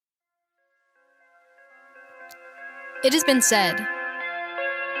It has been said,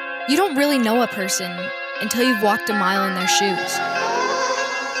 you don't really know a person until you've walked a mile in their shoes.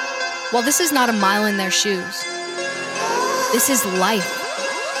 Well, this is not a mile in their shoes. This is life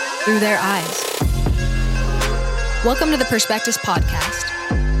through their eyes. Welcome to the Perspectives Podcast,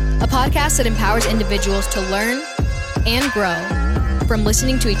 a podcast that empowers individuals to learn and grow from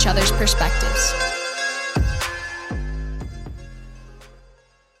listening to each other's perspectives.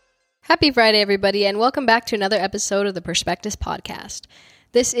 Happy Friday, everybody, and welcome back to another episode of the Perspectives Podcast.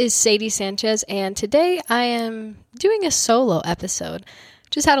 This is Sadie Sanchez, and today I am doing a solo episode.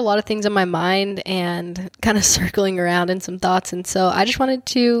 Just had a lot of things on my mind and kind of circling around in some thoughts, and so I just wanted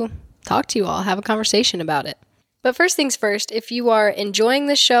to talk to you all, have a conversation about it. But first things first, if you are enjoying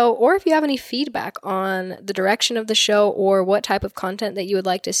the show or if you have any feedback on the direction of the show or what type of content that you would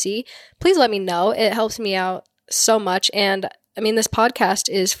like to see, please let me know. It helps me out so much, and this podcast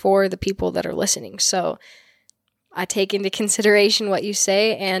is for the people that are listening, so I take into consideration what you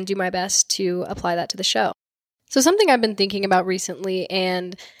say and do my best to apply that to the show. So something I've been thinking about recently,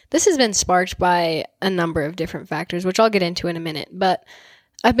 and this has been sparked by a number of different factors, which I'll get into in a minute, but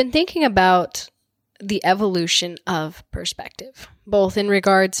I've been thinking about the evolution of perspective, both in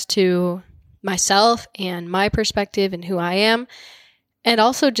regards to myself and my perspective and who I am, and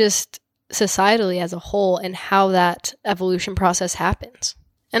also just societally as a whole and how that evolution process happens.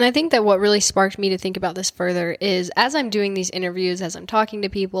 And I think that what really sparked me to think about this further is as I'm doing these interviews, as I'm talking to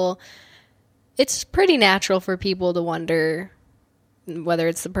people, it's pretty natural for people to wonder, whether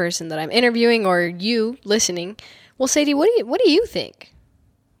it's the person that I'm interviewing or you listening, well, Sadie, what do you think?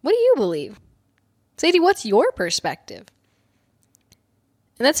 What do you believe? Sadie, what's your perspective?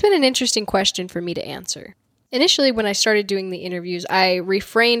 And that's been an interesting question for me to answer. Initially, when I started doing the interviews, I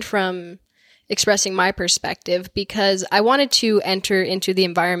refrained from expressing my perspective because I wanted to enter into the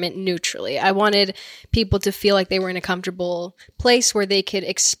environment neutrally. I wanted people to feel like they were in a comfortable place where they could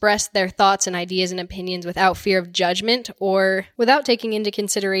express their thoughts and ideas and opinions without fear of judgment or without taking into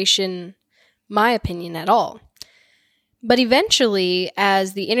consideration my opinion at all. But eventually,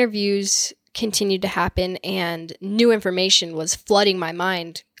 as the interviews continued to happen and new information was flooding my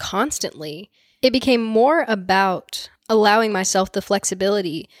mind constantly, it became more about allowing myself the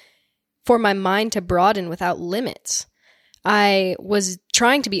flexibility for my mind to broaden without limits. I was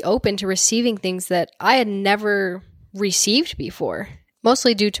trying to be open to receiving things that I had never received before,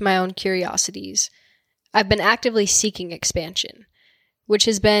 mostly due to my own curiosities. I've been actively seeking expansion, which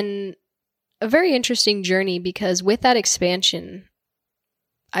has been a very interesting journey because with that expansion,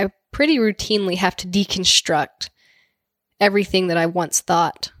 I pretty routinely have to deconstruct everything that I once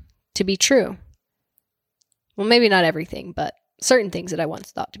thought to be true. Well, maybe not everything, but certain things that I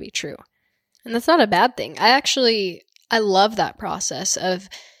once thought to be true. And that's not a bad thing. I love that process of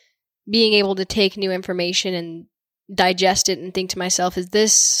being able to take new information and digest it and think to myself, is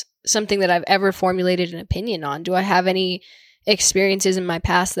this something that I've ever formulated an opinion on? Do I have any experiences in my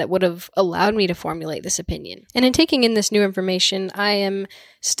past that would have allowed me to formulate this opinion? And in taking in this new information, I am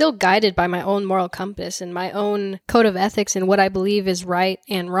still guided by my own moral compass and my own code of ethics and what I believe is right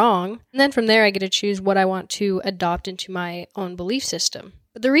and wrong. And then from there, I get to choose what I want to adopt into my own belief system.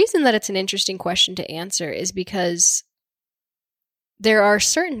 But the reason that it's an interesting question to answer is because there are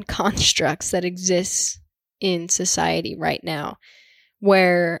certain constructs that exist in society right now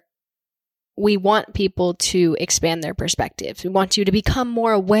where we want people to expand their perspectives. We want you to become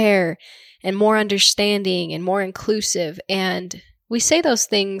more aware and more understanding and more inclusive. And we say those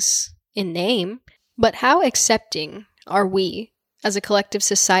things in name, but how accepting are we as a collective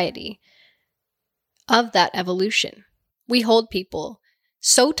society of that evolution? We hold people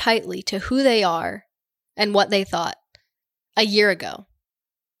so tightly to who they are and what they thought a year ago,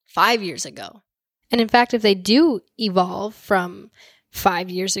 5 years ago. And in fact, if they do evolve from 5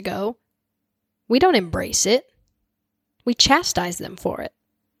 years ago, we don't embrace it. We chastise them for it.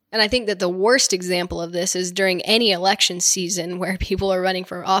 And I think that the worst example of this is during any election season where people are running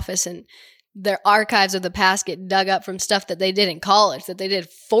for office and their archives of the past get dug up from stuff that they did in college, that they did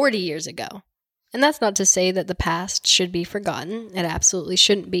 40 years ago. And that's not to say that the past should be forgotten. It absolutely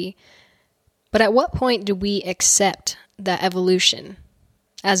shouldn't be. But at what point do we accept that evolution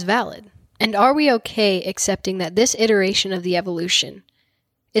as valid? And are we okay accepting that this iteration of the evolution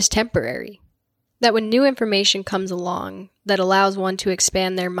is temporary? That when new information comes along that allows one to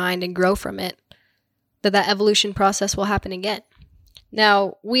expand their mind and grow from it, that evolution process will happen again.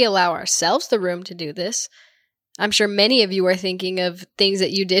 Now, we allow ourselves the room to do this. I'm sure many of you are thinking of things that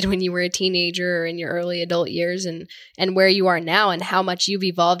you did when you were a teenager or in your early adult years and where you are now and how much you've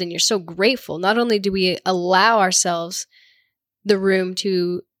evolved, and you're so grateful. Not only do we allow ourselves the room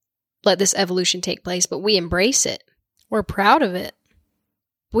to let this evolution take place, but we embrace it. We're proud of it.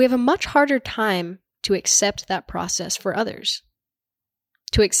 We have a much harder time to accept that process for others,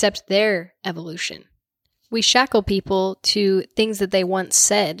 to accept their evolution. We shackle people to things that they once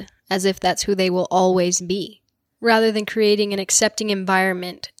said as if that's who they will always be, rather than creating an accepting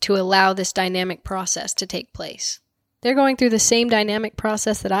environment to allow this dynamic process to take place. They're going through the same dynamic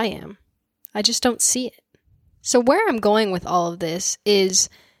process that I am. I just don't see it. So where I'm going with all of this is,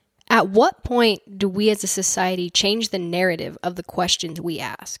 at what point do we as a society change the narrative of the questions we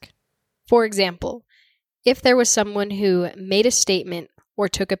ask? For example, if there was someone who made a statement or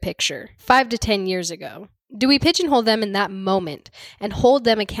took a picture 5 to 10 years ago, do we pigeonhole them in that moment and hold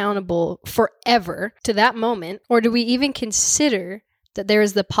them accountable forever to that moment? Or do we even consider that there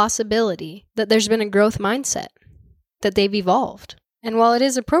is the possibility that there's been a growth mindset, that they've evolved? And while it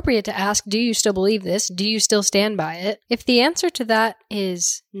is appropriate to ask, do you still believe this? Do you still stand by it? If the answer to that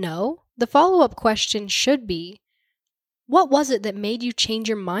is no, the follow-up question should be, what was it that made you change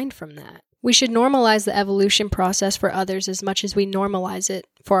your mind from that? We should normalize the evolution process for others as much as we normalize it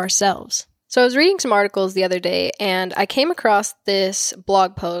for ourselves. So I was reading some articles the other day, and I came across this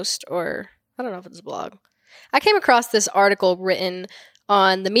blog post, or I don't know if it's a blog. I came across this article written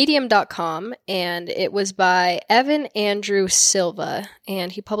on themedium.com, and it was by Evan Andrew Silva,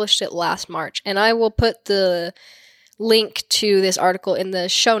 and he published it last March. And I will put the link to this article in the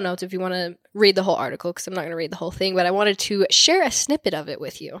show notes if you want to read the whole article, because I'm not going to read the whole thing, but I wanted to share a snippet of it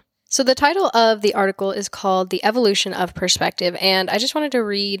with you. So the title of the article is called The Evolution of Perspective, and I just wanted to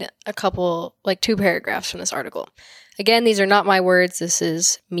read a couple, 2 paragraphs from this article. Again, these are not my words. This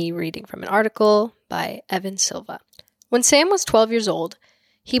is me reading from an article by Evan Silva. When Sam was 12 years old,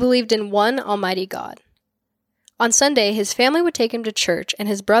 he believed in one almighty God. On Sunday, his family would take him to church, and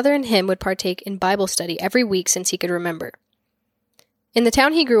his brother and him would partake in Bible study every week since he could remember. In the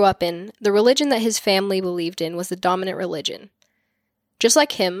town he grew up in, the religion that his family believed in was the dominant religion. Just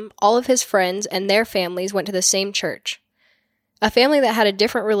like him, all of his friends and their families went to the same church. A family that had a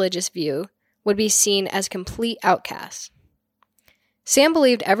different religious view would be seen as complete outcasts. Sam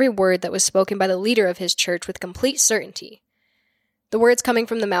believed every word that was spoken by the leader of his church with complete certainty. The words coming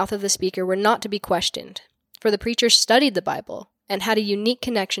from the mouth of the speaker were not to be questioned, for the preacher studied the Bible and had a unique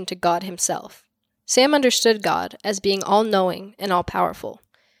connection to God himself. Sam understood God as being all-knowing and all-powerful,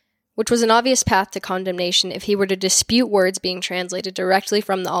 which was an obvious path to condemnation if he were to dispute words being translated directly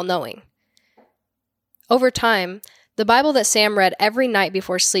from the all-knowing. Over time, the Bible that Sam read every night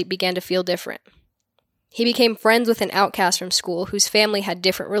before sleep began to feel different. He became friends with an outcast from school whose family had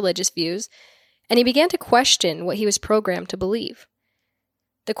different religious views, and he began to question what he was programmed to believe.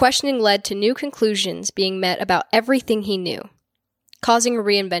 The questioning led to new conclusions being met about everything he knew, causing a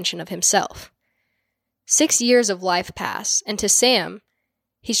reinvention of himself. 6 years of life pass, and to Sam,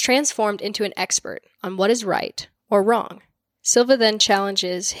 he's transformed into an expert on what is right or wrong. Silva then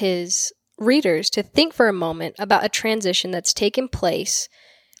challenges his readers to think for a moment about a transition that's taken place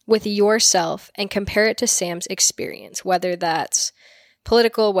with yourself and compare it to Sam's experience, whether that's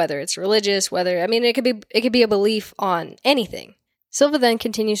political, whether it's religious, it could be a belief on anything. Silva then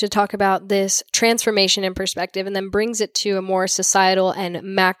continues to talk about this transformation in perspective and then brings it to a more societal and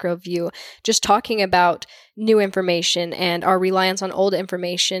macro view, just talking about new information and our reliance on old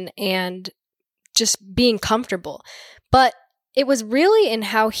information and just being comfortable. But it was really in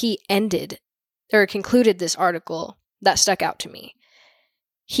how he ended or concluded this article that stuck out to me.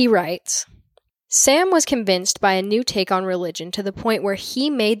 He writes, Sam was convinced by a new take on religion to the point where he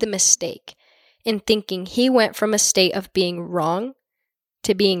made the mistake in thinking he went from a state of being wrong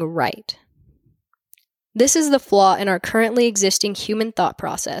to being right. This is the flaw in our currently existing human thought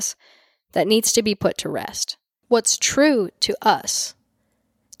process that needs to be put to rest. What's true to us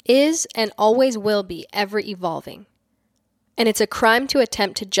is and always will be ever evolving, and it's a crime to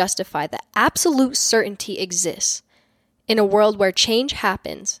attempt to justify that absolute certainty exists in a world where change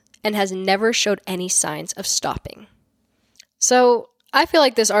happens and has never showed any signs of stopping. So I feel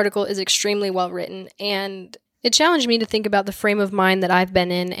like this article is extremely well written, and it challenged me to think about the frame of mind that I've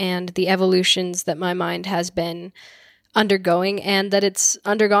been in and the evolutions that my mind has been undergoing and that it's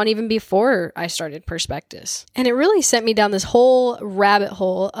undergone even before I started Perspectus. And it really sent me down this whole rabbit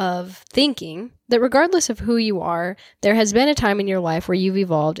hole of thinking that regardless of who you are, there has been a time in your life where you've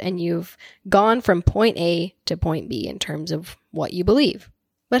evolved and you've gone from point A to point B in terms of what you believe.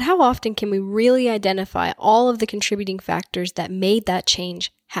 But how often can we really identify all of the contributing factors that made that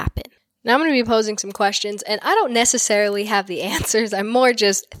change happen? Now I'm going to be posing some questions, and I don't necessarily have the answers. I'm more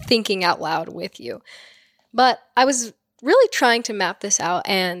just thinking out loud with you. But I was really trying to map this out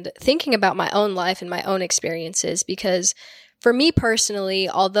and thinking about my own life and my own experiences, because for me personally,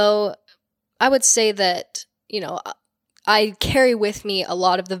 although I would say that, I carry with me a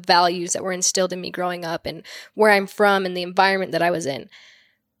lot of the values that were instilled in me growing up and where I'm from and the environment that I was in.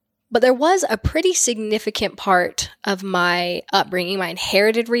 But there was a pretty significant part of my upbringing, my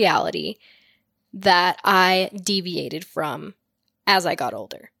inherited reality, that I deviated from as I got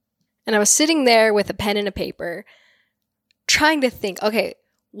older. And I was sitting there with a pen and a paper trying to think, okay,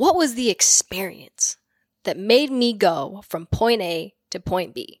 what was the experience that made me go from point A to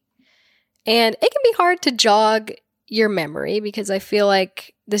point B? And it can be hard to jog your memory because I feel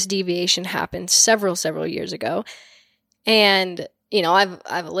like this deviation happened several years ago. And, you know,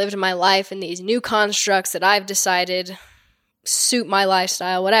 I've lived my life in these new constructs that I've decided suit my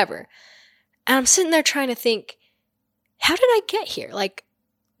lifestyle, whatever. And I'm sitting there trying to think, how did I get here? Like,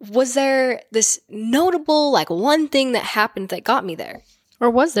 was there this notable, like, one thing that happened that got me there? Or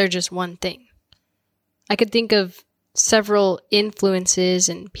was there just one thing? I could think of several influences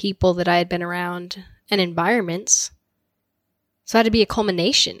and people that I had been around and environments. So it had to be a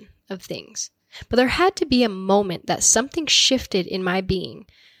culmination of things. But there had to be a moment that something shifted in my being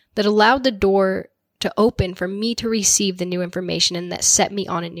that allowed the door to open for me to receive the new information and that set me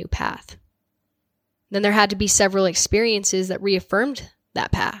on a new path. Then there had to be several experiences that reaffirmed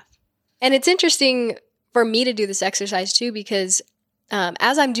that path. And it's interesting for me to do this exercise too, because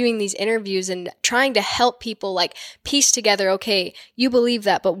as I'm doing these interviews and trying to help people like piece together, okay, you believe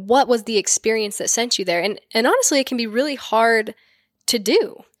that, but what was the experience that sent you there? And honestly, it can be really hard to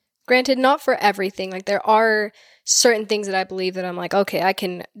do. Granted, not for everything. Like there are certain things that I believe that I'm like, okay, I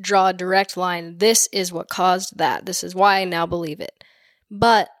can draw a direct line. This is what caused that. This is why I now believe it.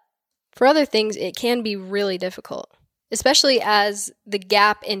 But for other things, it can be really difficult, especially as the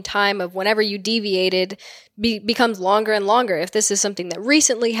gap in time of whenever you deviated becomes longer and longer. If this is something that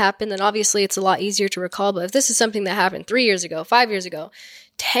recently happened, then obviously it's a lot easier to recall. But if this is something that happened 3 years ago, 5 years ago,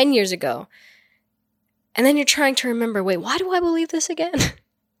 10 years ago, and then you're trying to remember, wait, why do I believe this again?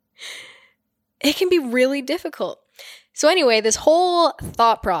 It can be really difficult. So anyway, this whole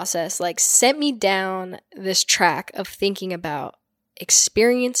thought process like sent me down this track of thinking about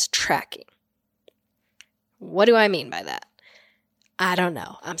experience tracking. What do I mean by that? I don't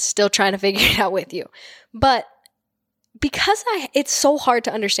know. I'm still trying to figure it out with you. But because it's so hard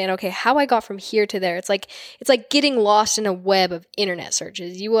to understand, okay, how I got from here to there. It's like getting lost in a web of internet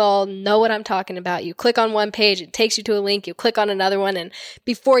searches. You all know what I'm talking about. You click on one page, it takes you to a link, you click on another one, and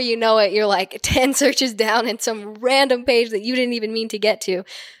before you know it, you're like 10 searches down in some random page that you didn't even mean to get to.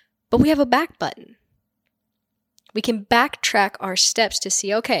 But we have a back button. We can backtrack our steps to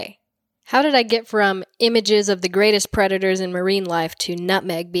see, okay, how did I get from images of the greatest predators in marine life to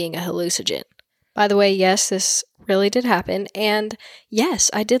nutmeg being a hallucinogen? By the way, yes, this really did happen. And yes,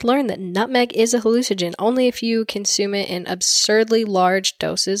 I did learn that nutmeg is a hallucinogen only if you consume it in absurdly large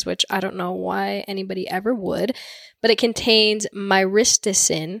doses, which I don't know why anybody ever would. But it contains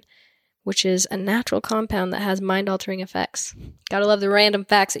myristicin, which is a natural compound that has mind-altering effects. Gotta love the random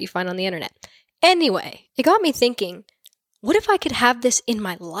facts that you find on the internet. Anyway, it got me thinking, what if I could have this in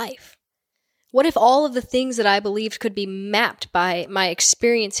my life? What if all of the things that I believed could be mapped by my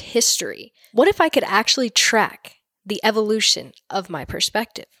experience history? What if I could actually track the evolution of my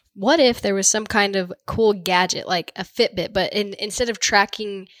perspective? What if there was some kind of cool gadget like a Fitbit, but instead of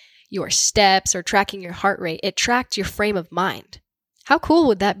tracking your steps or tracking your heart rate, it tracked your frame of mind? How cool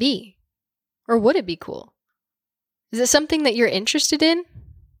would that be? Or would it be cool? Is it something that you're interested in?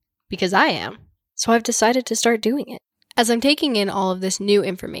 Because I am. So I've decided to start doing it. As I'm taking in all of this new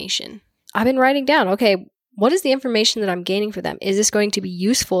information, I've been writing down, okay, what is the information that I'm gaining for them? Is this going to be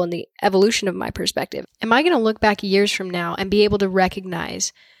useful in the evolution of my perspective? Am I going to look back years from now and be able to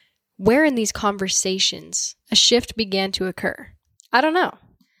recognize where in these conversations a shift began to occur? I don't know.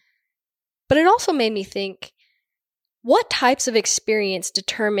 But it also made me think, what types of experience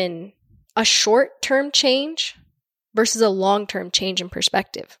determine a short-term change versus a long-term change in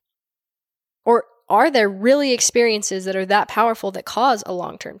perspective? Or are there really experiences that are that powerful that cause a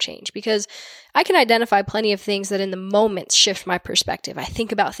long-term change? Because I can identify plenty of things that in the moment shift my perspective. I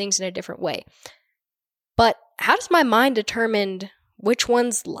think about things in a different way. But how does my mind determine which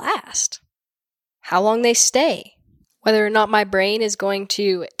ones last? How long they stay? Whether or not my brain is going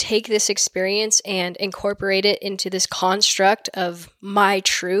to take this experience and incorporate it into this construct of my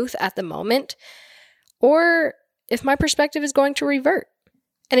truth at the moment, or if my perspective is going to revert.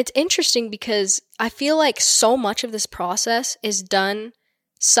 And it's interesting because I feel like so much of this process is done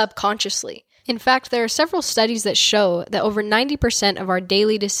subconsciously. In fact, there are several studies that show that over 90% of our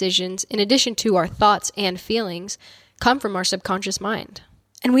daily decisions, in addition to our thoughts and feelings, come from our subconscious mind.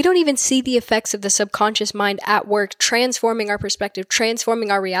 And we don't even see the effects of the subconscious mind at work transforming our perspective,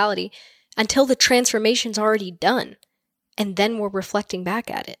 transforming our reality, until the transformation's already done. and then we're reflecting back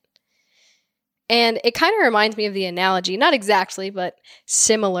at it. And it kind of reminds me of the analogy, not exactly, but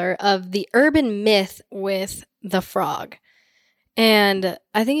similar, of the urban myth with the frog. And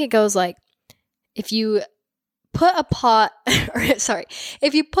I think it goes like, if you put a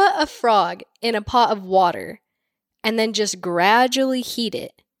frog in a pot of water and then just gradually heat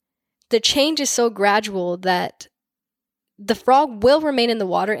it, the change is so gradual that the frog will remain in the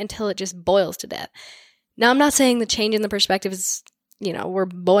water until it just boils to death. Now, I'm not saying the change in the perspective is, we're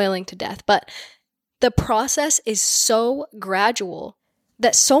boiling to death, but the process is so gradual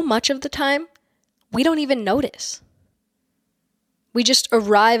that so much of the time we don't even notice. We just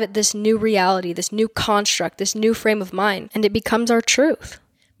arrive at this new reality, this new construct, this new frame of mind, and it becomes our truth.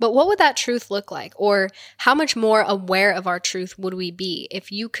 But what would that truth look like? Or how much more aware of our truth would we be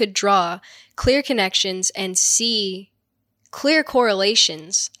if you could draw clear connections and see clear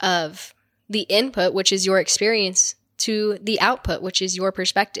correlations of the input, which is your experience, to the output, which is your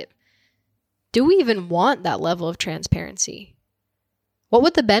perspective? Do we even want that level of transparency? What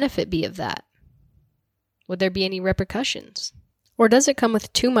would the benefit be of that? Would there be any repercussions? Or does it come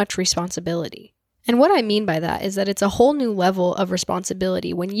with too much responsibility? And what I mean by that is that it's a whole new level of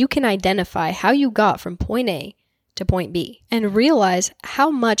responsibility when you can identify how you got from point A to point B and realize how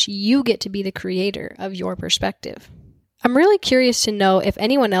much you get to be the creator of your perspective. I'm really curious to know if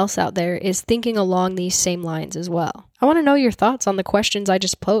anyone else out there is thinking along these same lines as well. I want to know your thoughts on the questions I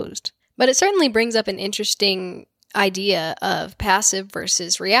just posed. But it certainly brings up an interesting idea of passive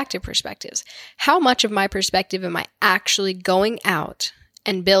versus reactive perspectives. How much of my perspective am I actually going out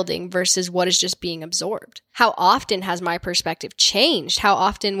and building versus what is just being absorbed? How often has my perspective changed?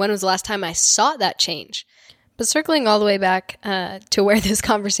 When was the last time I sought that change? But circling all the way back to where this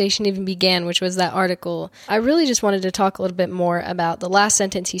conversation even began, which was that article, I really just wanted to talk a little bit more about the last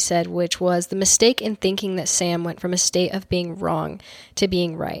sentence he said, which was the mistake in thinking that Sam went from a state of being wrong to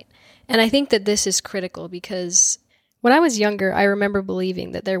being right. And I think that this is critical because when I was younger, I remember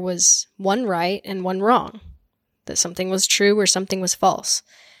believing that there was one right and one wrong, that something was true or something was false.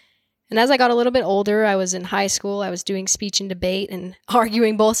 And as I got a little bit older, I was in high school, I was doing speech and debate and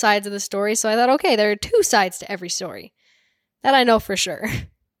arguing both sides of the story. So I thought, okay, there are two sides to every story. That I know for sure.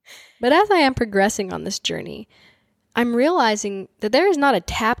 But as I am progressing on this journey, I'm realizing that there is not a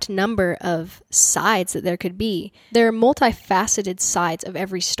tapped number of sides that there could be. There are multifaceted sides of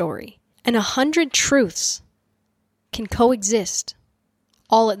every story. And 100 truths can coexist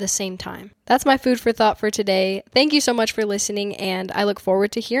all at the same time. That's my food for thought for today. Thank you so much for listening, and I look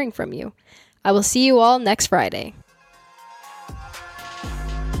forward to hearing from you. I will see you all next Friday.